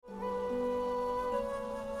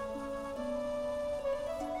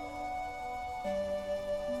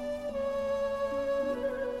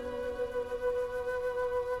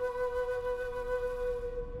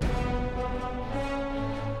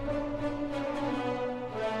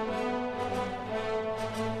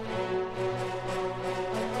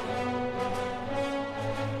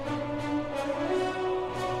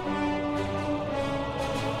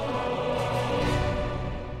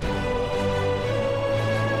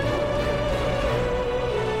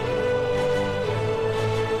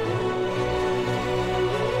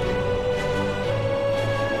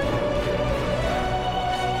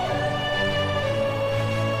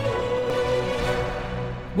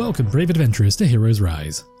Welcome, brave adventurers, to Heroes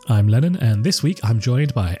Rise. I'm Lennon, and this week I'm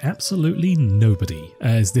joined by absolutely nobody,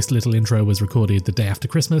 as this little intro was recorded the day after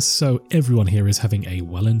Christmas, so everyone here is having a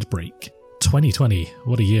well-earned break. 2020,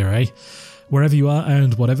 what a year, eh? Wherever you are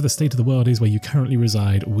and whatever the state of the world is where you currently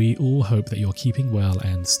reside, we all hope that you're keeping well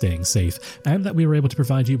and staying safe, and that we were able to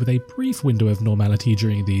provide you with a brief window of normality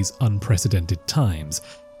during these unprecedented times.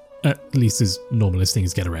 At least as normal as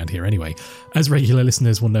things get around here anyway. As regular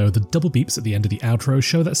listeners will know, the double beeps at the end of the outro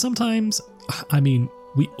show that sometimes,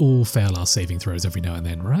 we all fail our saving throws every now and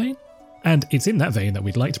then, right? And it's in that vein that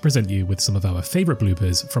we'd like to present you with some of our favourite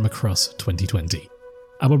bloopers from across 2020.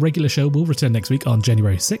 Our regular show will return next week on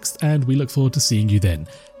January 6th, and we look forward to seeing you then.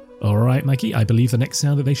 Alright, Mikey, I believe the next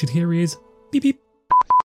sound that they should hear is beep beep.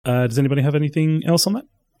 Does anybody have anything else on that?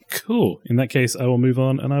 Cool. In that case, I will move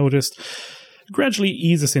on, and I will just gradually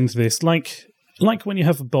ease us into this, like when you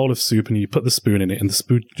have a bowl of soup and you put the spoon in it and the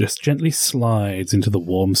spoon just gently slides into the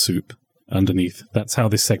warm soup underneath. That's how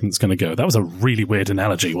this segment's going to go. That was a really weird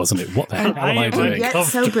analogy, wasn't it? What the hell am I doing? Yet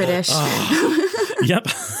so British. Yep.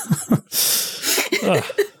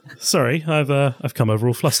 Sorry, I've come over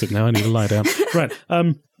all flustered now. I need to lie down. Right.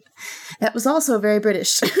 That was also very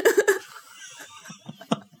British.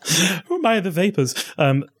 Who am I? The vapors.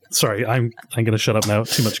 Sorry, I'm going to shut up now.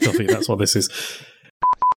 Too much coffee. That's what this is.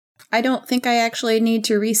 I don't think I actually need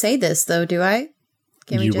to re-say this, though, do I?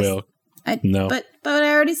 You will. No. But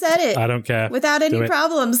I already said it. I don't care. Without any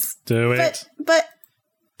problems. Do it. But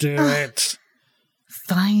do it.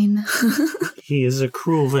 Fine. He is a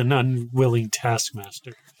cruel and unwilling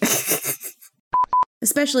taskmaster.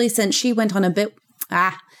 Especially since she went on a bit...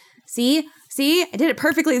 See? I did it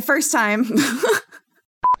perfectly the first time.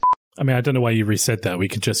 I don't know why you resaid that. We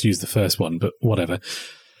could just use the first one, but whatever.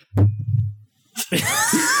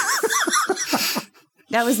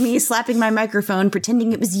 That was me slapping my microphone,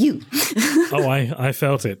 pretending it was you. Oh, I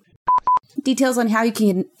felt it. Details on how you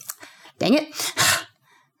can... Dang it.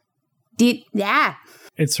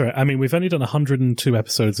 It's right. We've only done 102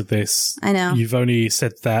 episodes of this. I know. You've only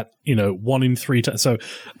said that, 1 in 3 times. So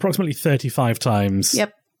approximately 35 times.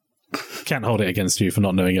 Yep. Can't hold it against you for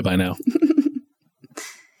not knowing it by now.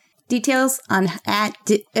 Details on...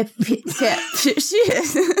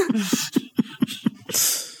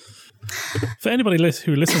 For anybody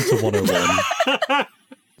who listens to 101...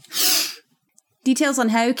 Details on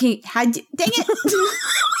how dang it!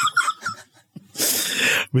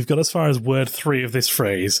 We've got as far as word 3 of this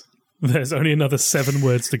phrase. There's only another 7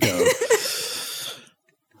 words to go.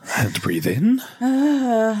 And breathe in.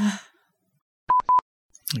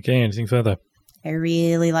 Okay, anything further? I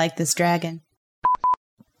really like this dragon.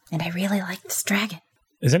 And I really like this dragon.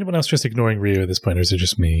 Is anyone else just ignoring Ryu at this point, or is it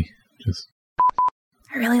just me?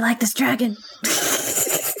 I really like this dragon.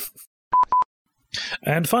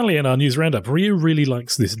 And finally, in our news roundup, Ryu really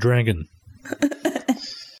likes this dragon.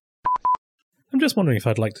 I'm just wondering if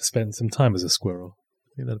I'd like to spend some time as a squirrel.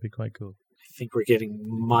 I think that'd be quite cool. I think we're getting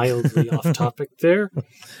mildly off topic there.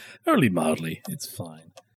 Only mildly. It's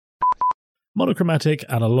fine. Monochromatic,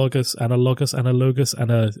 analogous,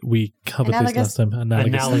 we covered this last time.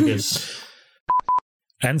 Analogous.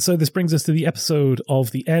 And so this brings us to the episode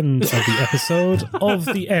of the end of the episode of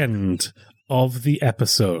the end of the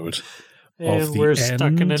episode. And we're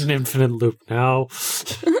stuck in an infinite loop now.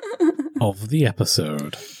 Of the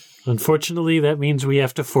episode. Unfortunately, that means we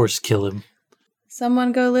have to force kill him.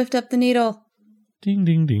 Someone go lift up the needle. Ding,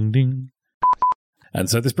 ding, ding, ding. And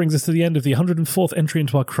so this brings us to the end of the 104th entry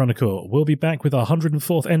into our Chronicle. We'll be back with our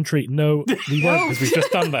 104th entry. No, we won't, because we've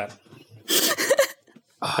just done that.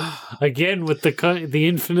 Again, with the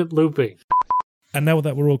infinite looping. And now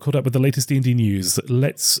that we're all caught up with the latest D&D news,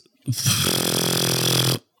 let's...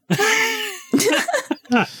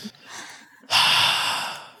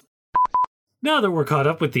 Now that we're caught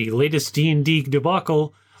up with the latest D&D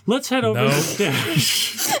debacle, let's head over to...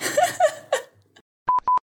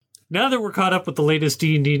 Now that we're caught up with the latest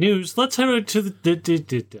D&D news, let's head over to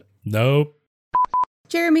the... Nope.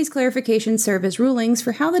 Jeremy's clarifications serve as rulings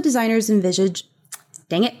for how the designers envisage...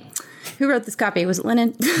 Dang it. Who wrote this copy? Was it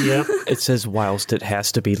Lennon? Yeah. It says whilst it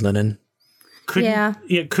has to be Lennon.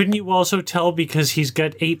 Couldn't you also tell because he's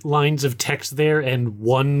got 8 lines of text there and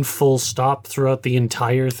 1 full stop throughout the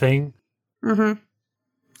entire thing? Mm-hmm.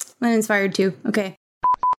 Lennon's fired too. Okay.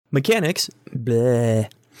 Mechanics. Bleh.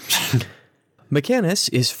 Mechanics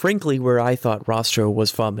is frankly where I thought Rostro was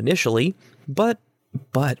from initially, but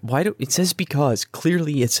why do it says because.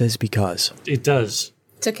 Clearly it says because. It does.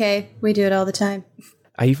 It's okay. We do it all the time.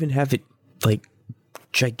 I even have it like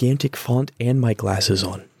gigantic font and my glasses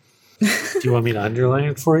on. Do you want me to underline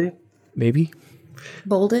it for you? Maybe.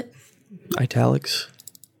 Bold it. Italics.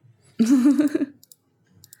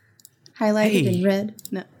 Highlighted in red.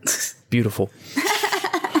 No. Beautiful.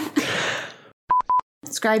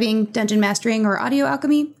 Scribing, dungeon mastering, or audio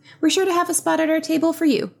alchemy, we're sure to have a spot at our table for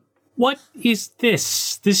you. What is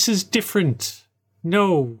this? This is different.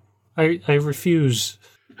 No, I refuse.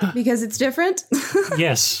 Because it's different?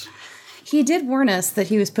 Yes. He did warn us that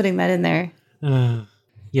he was putting that in there.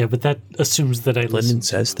 Yeah, but that assumes that I listen. Lennon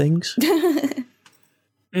says things.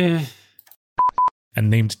 And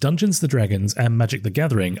named Dungeons the Dragons and Magic the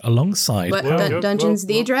Gathering alongside... What, Whoa. Dungeons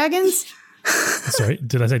the Dragons? Sorry,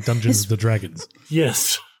 did I say Dungeons the Dragons?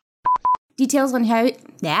 Yes. Details on how...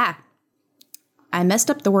 Yeah. I messed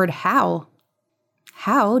up the word how.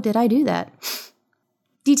 How did I do that?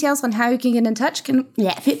 Details on how you can get in touch can...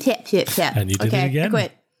 Yeah. And you did it again.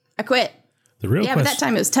 I quit. The real Yeah, but that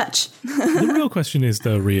time it was touch. The real question is,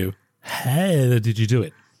 though, Ryu, how did you do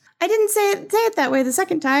it? I didn't say it that way the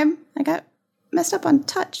second time. I got messed up on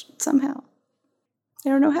touch somehow. I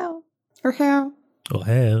don't know how. Or how. Oh,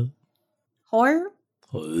 hell. Or?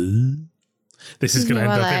 This is going to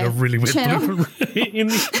end up in a really weird blooper. In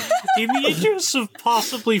the interest of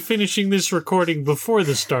possibly finishing this recording before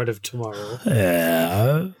the start of tomorrow.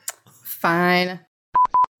 Yeah. Fine.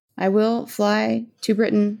 I will fly to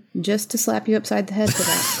Britain just to slap you upside the head for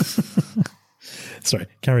that. Sorry,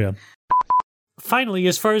 carry on. Finally,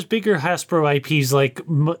 as far as bigger Hasbro IPs, like...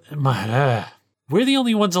 we're the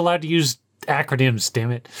only ones allowed to use acronyms,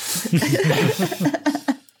 damn it.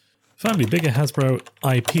 Finally, bigger Hasbro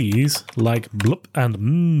IPs like Blup and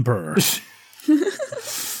Mber.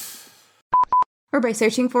 Or by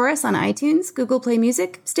searching for us on iTunes, Google Play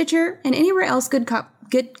Music, Stitcher, and anywhere else good podcasts.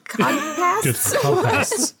 Good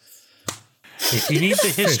podcasts. If you need the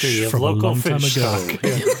history Fish of from a local long time fish ago. stock.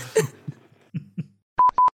 Yeah.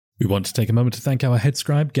 We want to take a moment to thank our head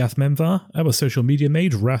scribe, Gath Memvar, our social media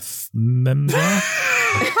maid, Rath Memvar,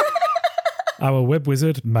 our web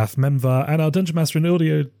wizard, Math Memvar, and our Dungeon Master and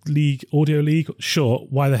Audio League, sure,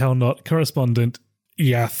 why the hell not, correspondent,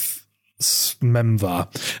 Yath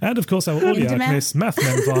Memvar. And of course, our audio alchemist, Math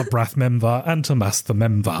Memvar, Brath Memvar, and Tomas the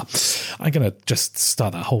Memvar. I'm going to just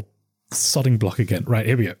start that whole sodding block again. Right,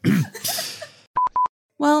 here we go.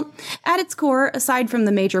 Well, at its core, aside from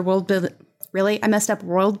the major world building... Really? I messed up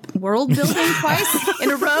world building twice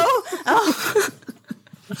in a row? Oh.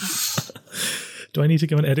 Do I need to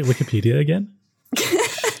go and edit Wikipedia again?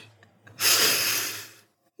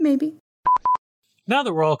 Maybe. Now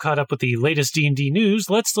that we're all caught up with the latest D&D news,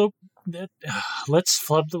 let's flub the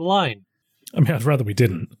line. I mean, I'd rather we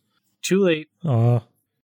didn't. Too late.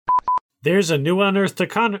 There's a new unearthed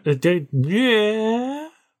yeah.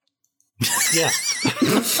 Yeah.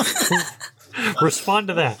 Respond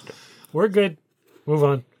to that. We're good. Move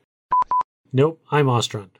on. Nope, I'm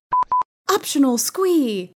Ostron. Optional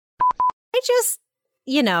squee. I just,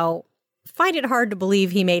 find it hard to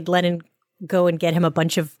believe he made Lennon go and get him a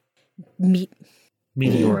bunch of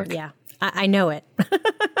Meteoric. Yeah, I know it.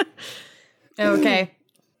 Okay.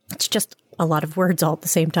 It's just a lot of words all at the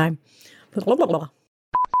same time. Blah, blah, blah.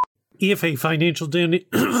 If a financial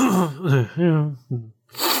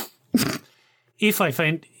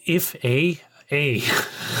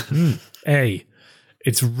A.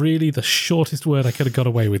 It's really the shortest word I could have got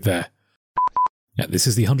away with there. Yeah, this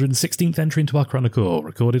is the 116th entry into our chronicle,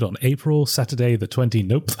 recorded on Saturday the 20th.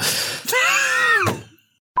 Nope.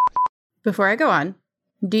 Before I go on,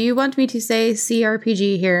 do you want me to say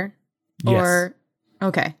CRPG here? Or... Yes.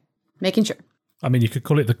 Okay. Making sure. I mean, you could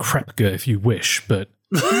call it the Krepke if you wish, but...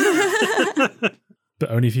 but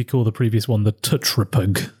only if you call the previous one the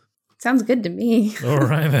Tutrapug. Sounds good to me. All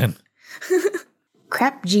right, then.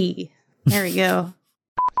 Crap G. There we go.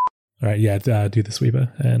 All right, yeah, do the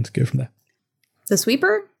sweeper and go from there. The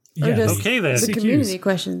sweeper? Or Yeah, just okay then. the CQs. community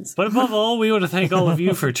questions? But above all, we want to thank all of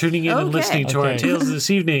you for tuning in and Okay. listening to our Okay. tales this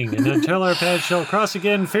evening. And until our paths shall cross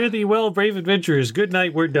again, fare thee well, brave adventurers. Good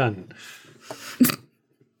night, we're done.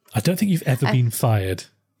 I don't think you've ever been fired,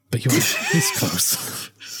 but you're this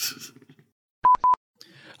close.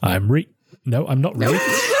 No, I'm not Ray.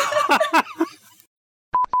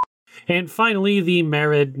 And finally, the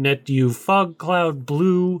Marid Netu Fog Cloud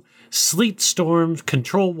Blue, Sleet Storm,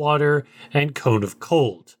 Control Water, and Cone of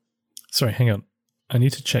Cold. Sorry, hang on. I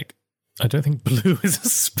need to check. I don't think blue is a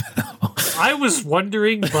spell. I was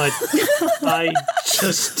wondering, but I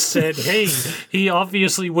just said, hey, he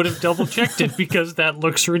obviously would have double-checked it because that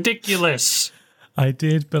looks ridiculous. I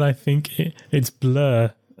did, but I think it's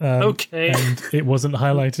blur. Okay. And it wasn't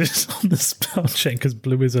highlighted on the spell check because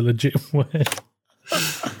blue is a legit word.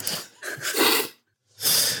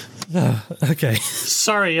 Okay.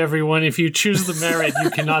 Sorry, everyone. If you choose the Marid, you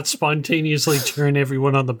cannot spontaneously turn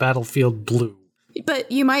everyone on the battlefield blue.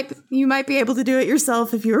 But you might be able to do it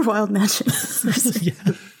yourself if you were wild magic. Yeah.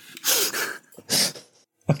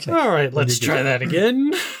 Okay. All right, let's try that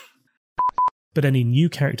again. But any new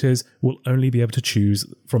characters will only be able to choose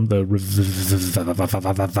from the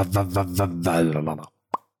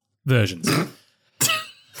versions.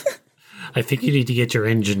 I think you need to get your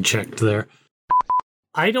engine checked there.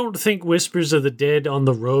 I don't think Whispers of the Dead on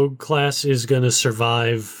the Rogue class is going to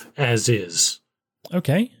survive as is.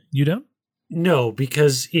 Okay, you don't? No,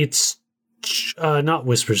 because it's not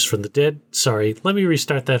Whispers from the Dead. Sorry, let me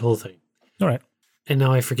restart that whole thing. All right. And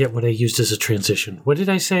now I forget what I used as a transition. What did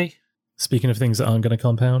I say? Speaking of things that aren't going to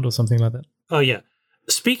compound or something like that. Oh, yeah.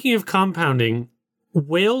 Speaking of compounding,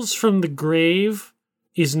 Whales from the Grave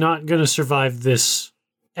is not going to survive this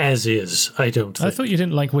as is, I don't think. I thought you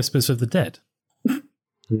didn't like Whispers of the Dead.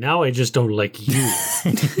 Now I just don't like you.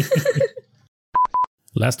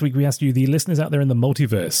 Last week we asked you, the listeners out there in the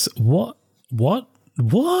multiverse, what?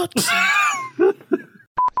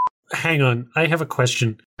 Hang on, I have a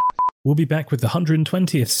question. We'll be back with the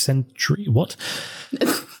 120th century. What?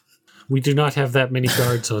 We do not have that many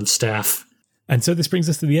guards on staff. And so this brings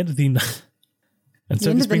us to the end of the... And so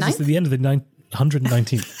end this of the brings us to the end of the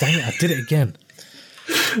 119th. Dang it, I did it again.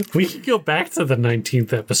 We can go back to the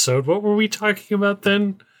 19th episode. What were we talking about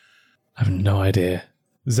then? I have no idea.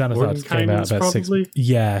 Xanathar came out about probably? 6...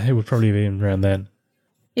 Yeah, it would probably be around then.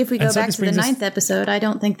 If we go And so back this to the brings us- 9th episode, I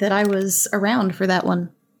don't think that I was around for that one.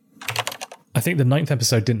 I think the 9th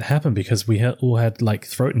episode didn't happen because we all had, like,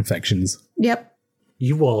 throat infections. Yep.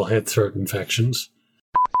 You all had throat infections.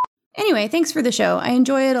 Anyway, thanks for the show. I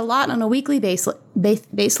enjoy it a lot on a weekly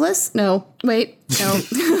baseless? No, wait, no.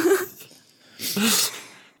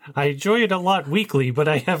 I enjoy it a lot weekly, but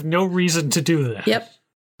I have no reason to do that. Yep.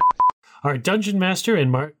 Our Dungeon Master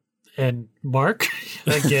and Mark,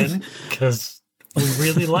 again, because we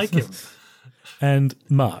really like him. And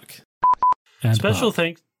Mark. And Special Mark.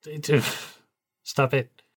 thanks to... Stop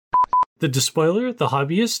it. The Despoiler, the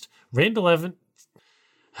Hobbyist, Randall Evan...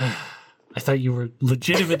 I thought you were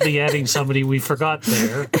legitimately adding somebody we forgot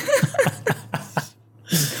there.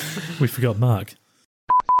 We forgot Mark.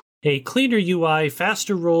 A cleaner UI,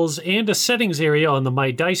 faster rolls, and a settings area on the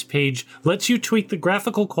My Dice page lets you tweak the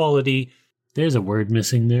graphical quality. There's a word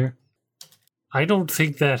missing there. I don't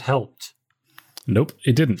think that helped. Nope,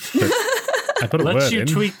 it didn't. But I put a word Lets you in.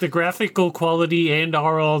 tweak the graphical quality and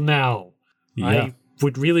RL now. Yeah. I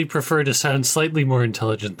would really prefer to sound slightly more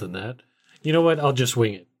intelligent than that. You know what? I'll just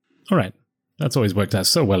wing it. All right. That's always worked out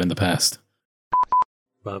so well in the past.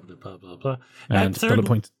 Blah, blah, blah, blah, blah. And bullet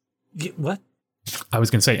point... What? I was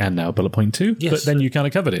going to say, and now bullet point 2, Yes. but then you kind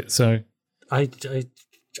of covered it, so... I Then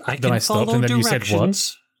can I stopped, follow and then you said what?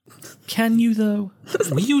 directions. Can you, though?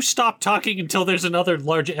 Will you stop talking until there's another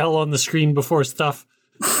large L on the screen before stuff?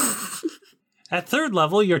 At third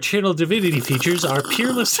level, your channel divinity features are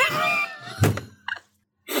peerless.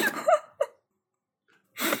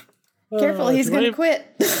 Careful, he's do going I- to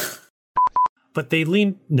quit. But they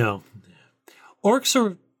lean. No. Orcs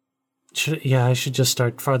are. I should just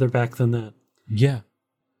start farther back than that. Yeah.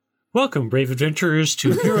 Welcome, brave adventurers,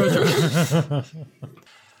 to Heroes.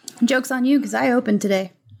 Joke's on you, because I opened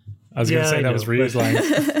today. I was going to Yeah, say I that know, was Ryu's line.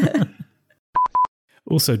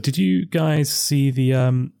 Also, did you guys see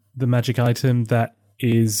the magic item that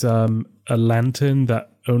is a lantern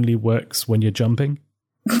that only works when you're jumping?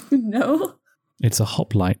 No. It's a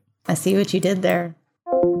hoplite. I see what you did there.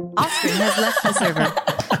 Austrian has left the server.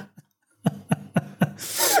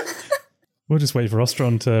 We'll just wait for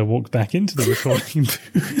Ostron to walk back into the recording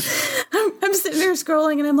booth. I'm sitting there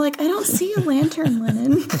scrolling and I'm like, I don't see a lantern,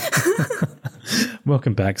 Lennon.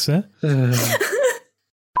 Welcome back, sir.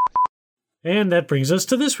 And that brings us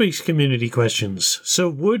to this week's community questions. So,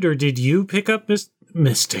 would or did you pick up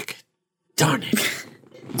Mystic? Darn it.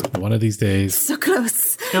 One of these days. So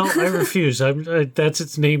close. No, I refuse. That's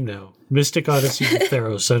its name now. Mystic Odyssey of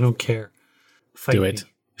Theros. I don't care. Fight Do me. it.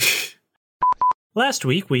 Last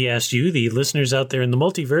week, we asked you, the listeners out there in the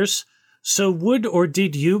multiverse, so would or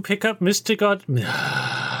did you pick up Mystic Odyssey?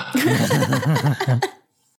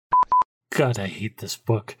 God, I hate this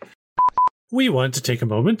book. We want to take a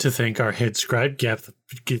moment to thank our head scribe, Gap.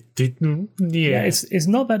 Yeah, it's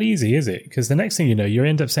not that easy, is it? Because the next thing you know, you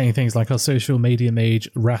end up saying things like our social media mage,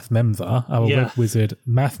 Rath Memvar, our web wizard,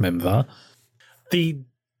 Math Memvar. The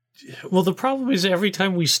problem is every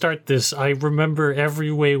time we start this, I remember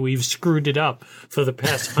every way we've screwed it up for the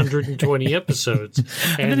past 120 episodes.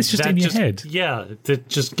 And then it's just in your head. Yeah, that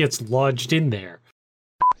just gets lodged in there.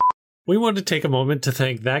 We want to take a moment to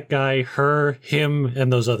thank that guy, her, him,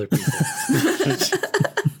 and those other people.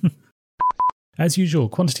 As usual,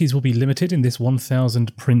 quantities will be limited in this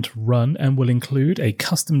 1,000 print run and will include a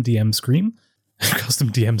custom DM scream. Custom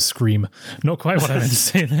DM scream. Not quite what I meant to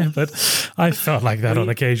say there, but I felt like that on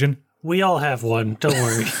occasion. We all have one, don't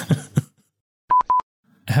worry.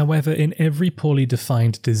 However, in every poorly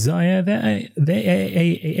defined desire, there A,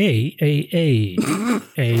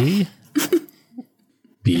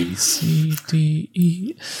 B, C, D,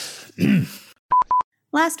 E.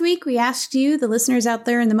 Last week, we asked you, the listeners out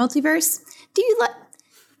there in the multiverse,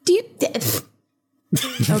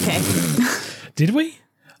 Okay. Did we?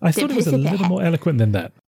 I thought it was a little more eloquent than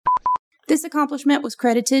that. This accomplishment was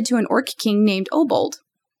credited to an orc king named Obold.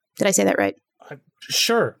 Did I say that right?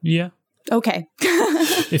 Sure. Yeah. Okay.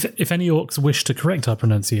 If any orcs wish to correct our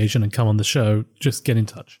pronunciation and come on the show, just get in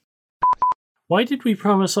touch. Why did we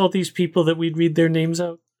promise all these people that we'd read their names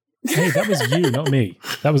out? Hey, that was you, not me.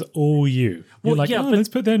 That was all you. You're like, let's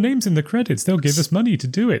put their names in the credits. They'll give us money to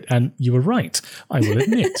do it. And you were right, I will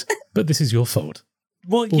admit. But this is your fault.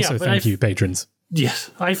 Well, yeah, also, thank you, patrons.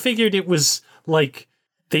 Yes, I figured it was like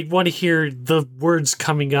they'd want to hear the words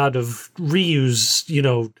coming out of Ryu's,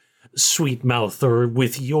 sweet mouth or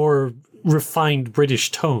with your refined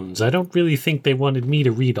British tones. I don't really think they wanted me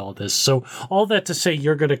to read all this. So all that to say,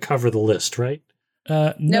 you're going to cover the list, right?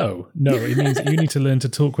 No. It means that you need to learn to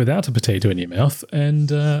talk without a potato in your mouth,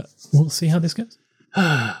 and we'll see how this goes.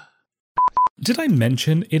 Did I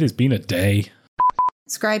mention it has been a day?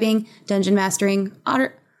 Scribing, dungeon mastering,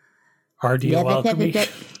 RDO alchemy.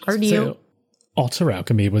 RDO. So, otter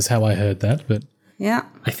alchemy was how I heard that, but Yeah.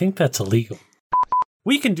 I think that's illegal.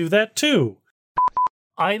 We can do that too.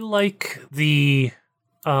 I like the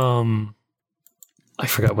I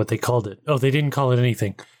forgot what they called it. Oh, they didn't call it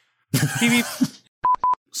anything. Beep, beep.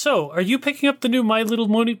 So, are you picking up the new My Little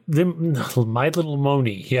Moni? My Little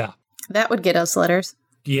Moni, yeah. That would get us letters.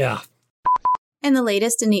 Yeah. And the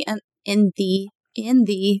latest in the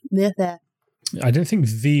I don't think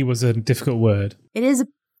 "the" was a difficult word. It is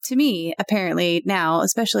to me, apparently, now,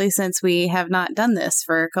 especially since we have not done this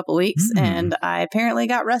for a couple weeks, and I apparently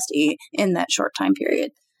got rusty in that short time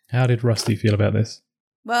period. How did Rusty feel about this?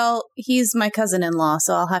 Well, he's my cousin-in-law,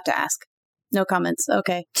 so I'll have to ask. No comments.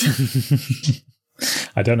 Okay.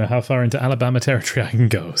 I don't know how far into Alabama territory I can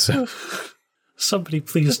go, so. Somebody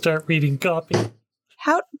please start reading copy.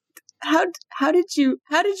 How did you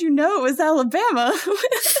know it was Alabama?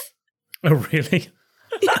 Oh, really?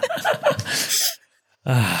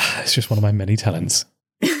 It's just one of my many talents.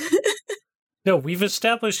 No, we've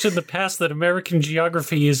established in the past that American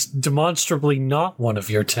geography is demonstrably not one of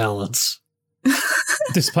your talents.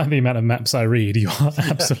 Despite the amount of maps I read, you are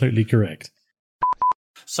absolutely correct.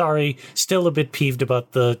 Sorry, still a bit peeved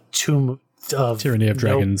about the Tomb of... Tyranny of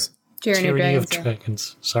Dragons. Tyranny of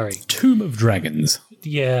Dragons. Sorry. Tomb of Dragons.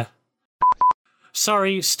 Yeah.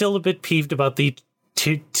 Sorry, still a bit peeved about the...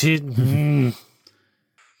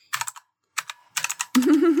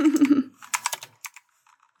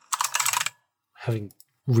 Having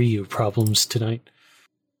Ryu problems tonight.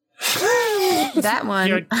 That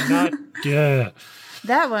one.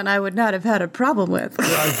 That one I would not have had a problem with.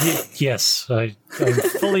 Yes, I'm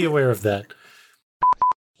fully aware of that.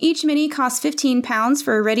 Each mini costs £15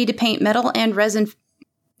 for a ready-to-paint metal and resin...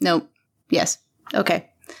 No. Yes. Okay.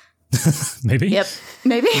 Maybe? Yep.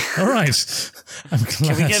 Maybe. All right. I'm glad.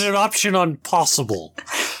 Can we get an option on possible?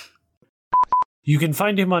 You can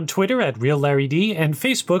find him on Twitter at RealLarryD and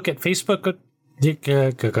Facebook at Facebook...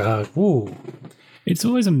 Ooh. It's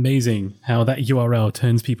always amazing how that URL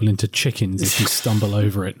turns people into chickens if you stumble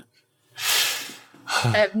over it.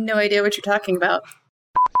 I have no idea what you're talking about.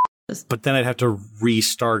 But then I'd have to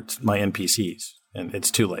restart my NPCs, and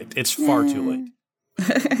it's too late. It's far too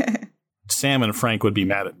late. Sam and Frank would be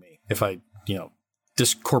mad at me if I,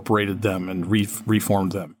 discorporated them and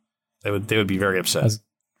reformed them. They would be very upset.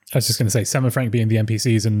 I was just going to say, Sam and Frank being the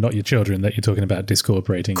NPCs and not your children that you're talking about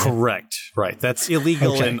discorporating. Correct. Right. That's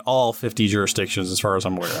illegal in all 50 jurisdictions as far as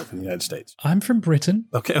I'm aware of in the United States. I'm from Britain.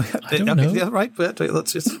 Okay. I don't know. Yeah, right. But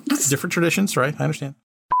it's different traditions, right? I understand.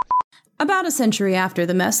 About a century after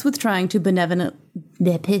the mess with trying to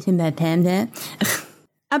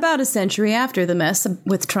About a century after the mess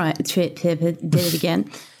with trying... Did it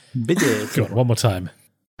again. Go on, one more time.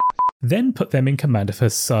 Then put them in command of her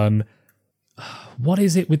son... What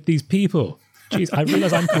is it with these people? Jeez, I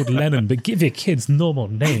realize I'm called Lennon, but give your kids normal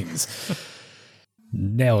names.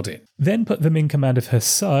 Nailed it. Then put them in command of her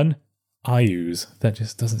son, Ayuz. That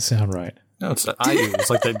just doesn't sound right. No, it's Ayuz.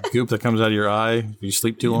 It's like that goop that comes out of your eye if you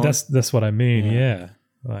sleep too long. That's what I mean, yeah.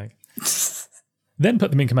 Like. Then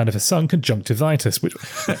put them in command of her son, Conjunctivitis, which...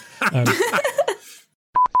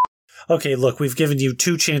 Okay, look, we've given you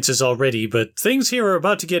 2 chances already, but things here are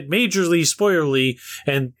about to get majorly spoilerly,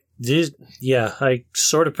 and yeah, I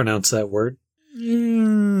sort of pronounced that word.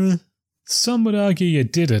 Some would argue you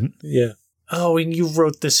didn't. Yeah. Oh, and you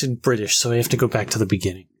wrote this in British, so I have to go back to the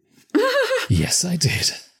beginning. Yes, I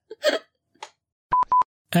did.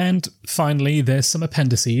 And finally, there's some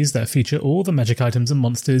appendices that feature all the magic items and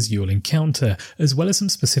monsters you'll encounter, as well as some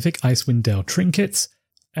specific Icewind Dale trinkets.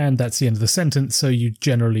 And that's the end of the sentence, so you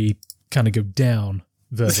generally kind of go down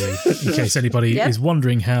verbally, in case anybody is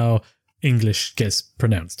wondering how English gets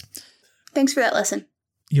pronounced. Thanks for that lesson.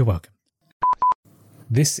 You're welcome.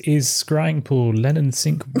 This is Scrying Pool, Lennon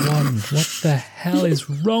Sync 1. What the hell is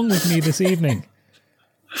wrong with me this evening?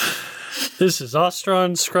 This is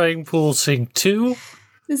Ostron, Scrying Pool Sync 2.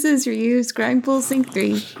 This is Ryu, Scrying Pool Sync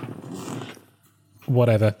 3.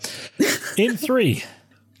 Whatever. In 3,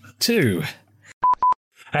 2...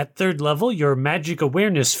 At 3rd level, your magic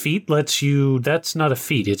awareness feat lets you... That's not a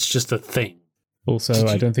feat, it's just a thing. Also,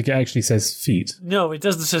 I don't think it actually says feet. No, it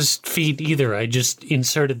doesn't say feat either. I just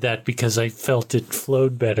inserted that because I felt it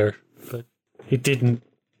flowed better, but it didn't.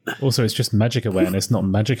 Also, it's just magic awareness, not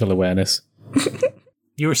magical awareness.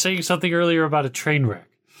 You were saying something earlier about a train wreck.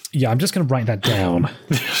 Yeah, I'm just going to write that down.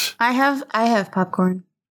 I have popcorn.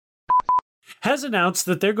 Has announced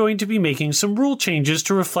that they're going to be making some rule changes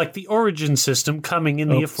to reflect the origin system coming in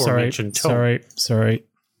the aforementioned tome. Sorry.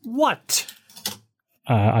 What?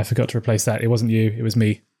 I forgot to replace that. It wasn't you, it was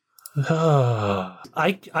me.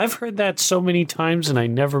 I've heard that so many times and I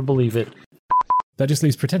never believe it. That just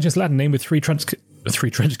leaves pretentious Latin name with 3 trench coats.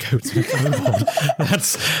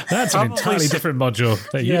 That's an entirely different module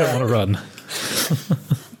that you don't want to run.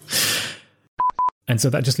 And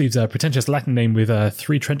so that just leaves a pretentious Latin name with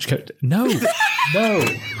 3 trench coat. No.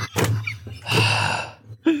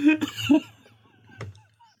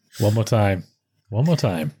 One more time.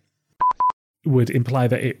 Would imply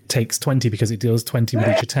that it takes 20 because it deals 20 with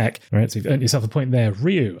each attack. All right, so you've earned yourself a point there.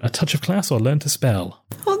 Ryu, a touch of class or learn to spell?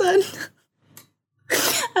 Hold on.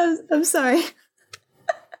 I'm sorry.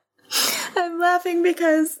 I'm laughing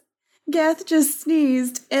because Gath just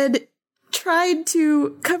sneezed and tried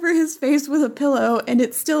to cover his face with a pillow, and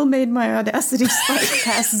it still made my audacity spike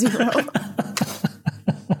past 0.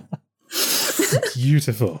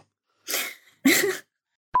 Beautiful.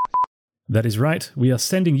 That is right. We are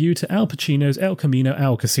sending you to Al Pacino's El Camino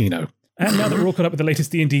Al Casino. And now that we're all caught up with the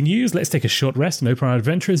latest D&D news, let's take a short rest and open our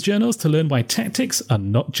adventurers' journals to learn why tactics are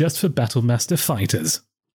not just for Battlemaster fighters.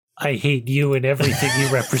 I hate you and everything you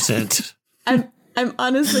represent. I'm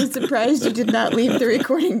honestly surprised you did not leave the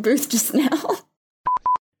recording booth just now.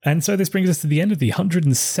 And so this brings us to the end of the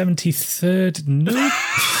 173rd note.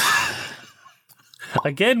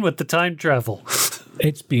 Again with the time travel.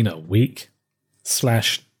 It's been a week /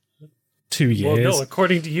 2 years. Well, no,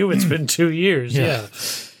 according to you, it's been 2 years, yeah.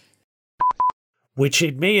 Which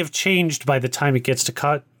it may have changed by the time it gets to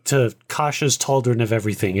Kasha's Taldron of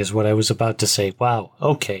Everything, is what I was about to say. Wow,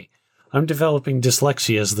 okay. I'm developing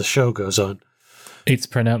dyslexia as the show goes on. It's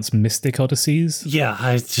pronounced Mystic Odysseys?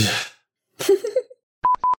 Yeah,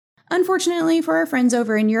 Unfortunately for our friends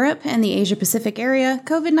over in Europe and the Asia-Pacific area,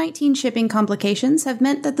 COVID-19 shipping complications have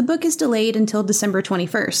meant that the book is delayed until December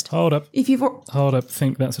 21st. Hold up. Hold up.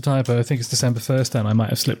 Think that's a typo. I think it's December 1st, and I might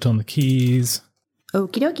have slipped on the keys.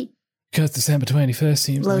 Okie dokie. Because December 21st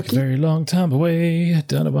seems like a very long time away.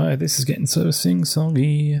 Don't know why this is getting so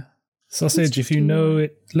sing-songy. Sausage, if you know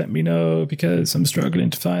it, let me know, because I'm struggling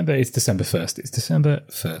to find that. It's December 1st. It's December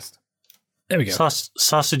 1st. There we go.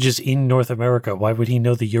 Sausage is in North America. Why would he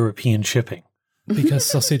know the European shipping? Because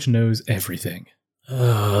Sausage knows everything.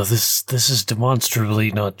 This is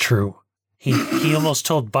demonstrably not true. He almost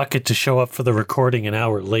told Bucket to show up for the recording an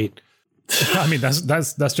hour late. I mean,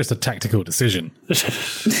 that's just a tactical decision.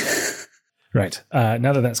 Right.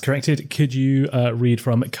 Now that that's corrected, could you read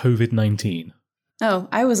from COVID-19? Oh,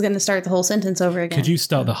 I was going to start the whole sentence over again. Could you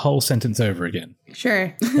start the whole sentence over again?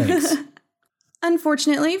 Sure. Thanks.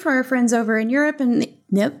 Unfortunately for our friends over in Europe and...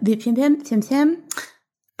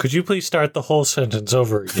 Could you please start the whole sentence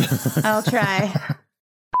over again? I'll try.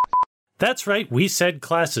 That's right, we said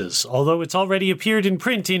classes, although it's already appeared in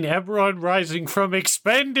print in Eberron Rising from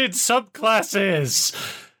expanded subclasses.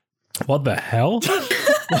 What the hell?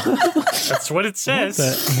 That's what it says.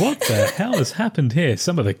 What the hell has happened here?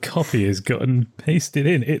 Some of the copy has gotten pasted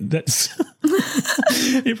in. It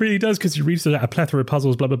really does, because you read through a plethora of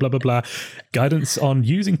puzzles, blah, blah, blah, blah, blah. Guidance on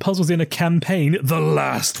using puzzles in a campaign, The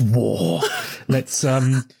Last War. Let's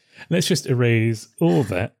just erase all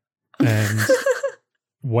that. And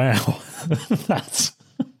wow. That's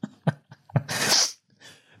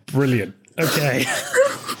brilliant. Okay.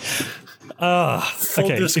 Full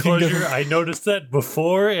Okay, if you can go disclosure, from- I noticed that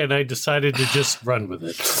before, and I decided to just run with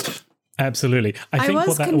it. Absolutely. I think was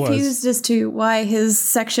what that confused as to why his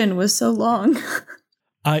section was so long.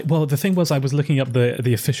 well, the thing was, I was looking up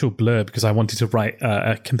the official blurb because I wanted to write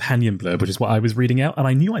a companion blurb, which is what I was reading out, and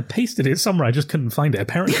I knew I pasted it somewhere. I just couldn't find it.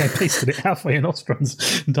 Apparently, I pasted it halfway in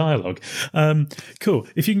Ostron's dialogue. Cool.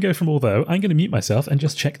 If you can go from although, I'm going to mute myself and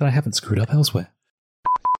just check that I haven't screwed up elsewhere.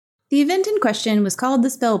 The event in question was called the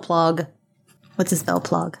Spell Plog. What's a spell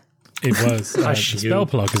plog? It was. Hush you. Spell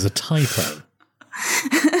plug is a typo.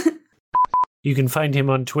 You can find him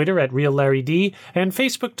on Twitter at RealLarryD and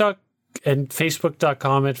Facebook.com at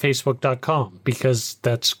Facebook.com, because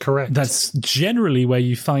that's correct. That's generally where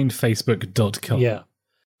you find Facebook.com. yeah.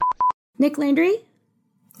 Nick Landry?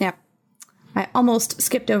 Yeah. I almost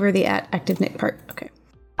skipped over the at active Nick part. Okay.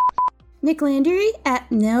 Nick Landry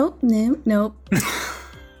at nope.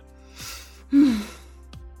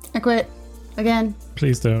 I quit. Again.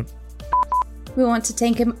 Please don't. We want to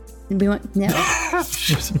tank him. We want no.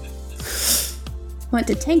 Want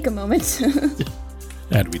to tank a moment.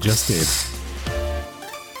 And we just did.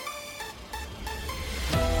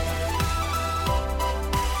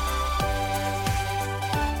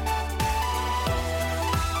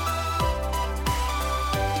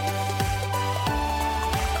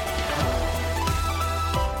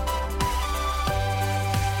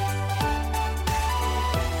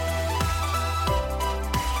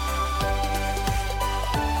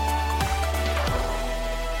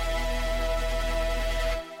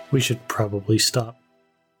 We should probably stop.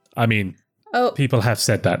 I mean, Oh, people have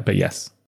said that, but yes.